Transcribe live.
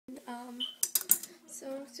So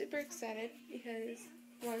I'm super excited because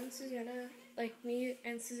Susanna, me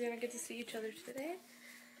and Susanna get to see each other today,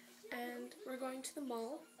 and we're going to the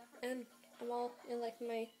mall, and I'm all in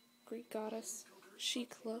my Greek goddess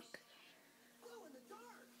chic look,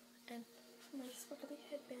 and my sparkly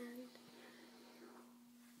headband,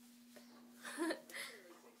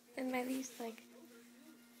 and Miley's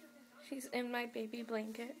she's in my baby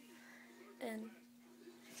blanket, and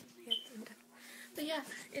but yeah,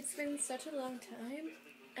 it's been such a long time,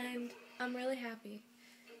 and I'm really happy.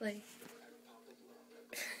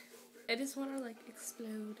 I just want to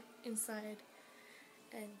explode inside,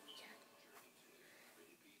 and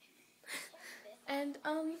yeah. And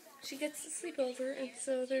she gets to sleep over, and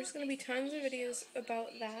so there's gonna be tons of videos about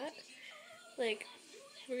that. We're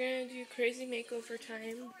gonna do crazy makeover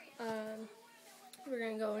time. We're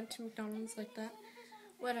gonna go into McDonald's like that.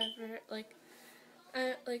 Whatever.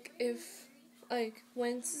 If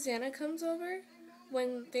when Susanna comes over,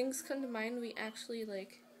 when things come to mind, we actually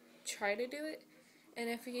try to do it. And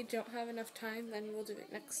if we don't have enough time, then we'll do it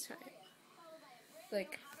next time.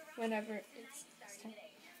 Whenever it's next time.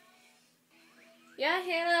 Yeah,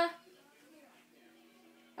 Hannah.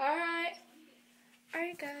 Alright.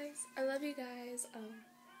 Alright, guys. I love you guys.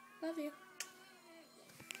 Love you.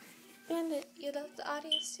 And you love the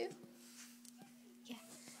audience too? Yeah.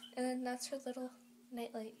 And then that's her little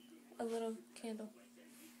nightlight. A little candle.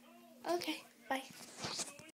 Okay. Bye.